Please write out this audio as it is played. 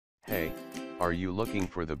Hey, are you looking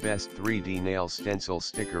for the best 3D nail stencil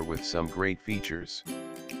sticker with some great features?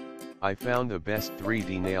 I found the best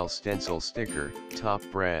 3D nail stencil sticker, top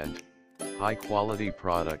brand, high quality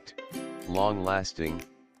product, long lasting,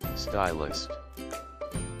 stylish.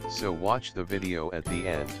 So watch the video at the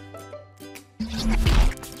end.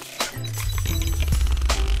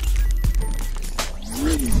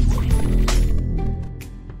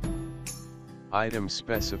 Item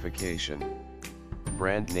specification.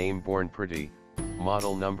 Brand name Born Pretty,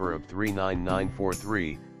 model number of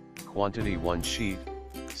 39943, quantity 1 sheet,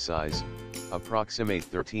 size, approximate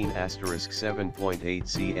 13*7.8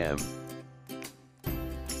 cm.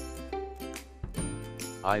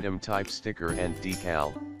 Item type sticker and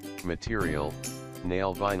decal, material,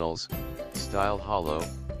 nail vinyls, style hollow,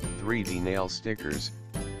 3D nail stickers.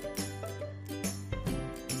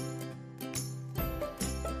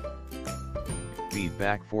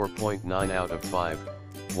 Feedback 4.9 out of 5,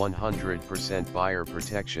 100% buyer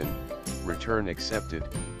protection, return accepted,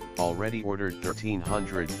 already ordered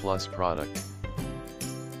 1300 plus product.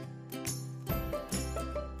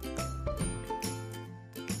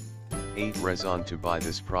 Reason to buy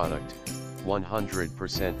this product,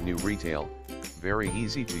 100% new retail, very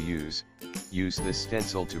easy to use, use this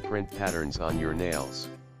stencil to print patterns on your nails.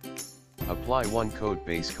 Apply 1 coat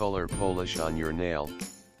base color polish on your nail,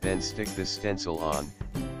 then stick this stencil on,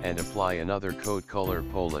 and apply another coat color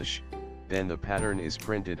polish, then the pattern is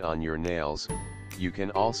printed on your nails. You can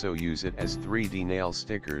also use it as 3D nail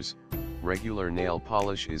stickers, regular nail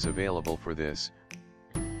polish is available for this.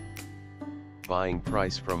 Buying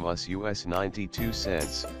price from us US 92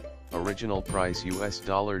 cents, original price US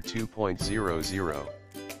 $2.00.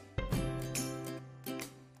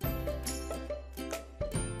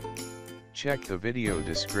 Check the video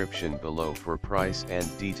description below for price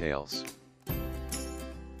and details.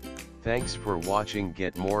 Thanks for watching.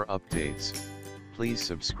 Get more updates, please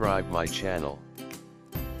subscribe my channel.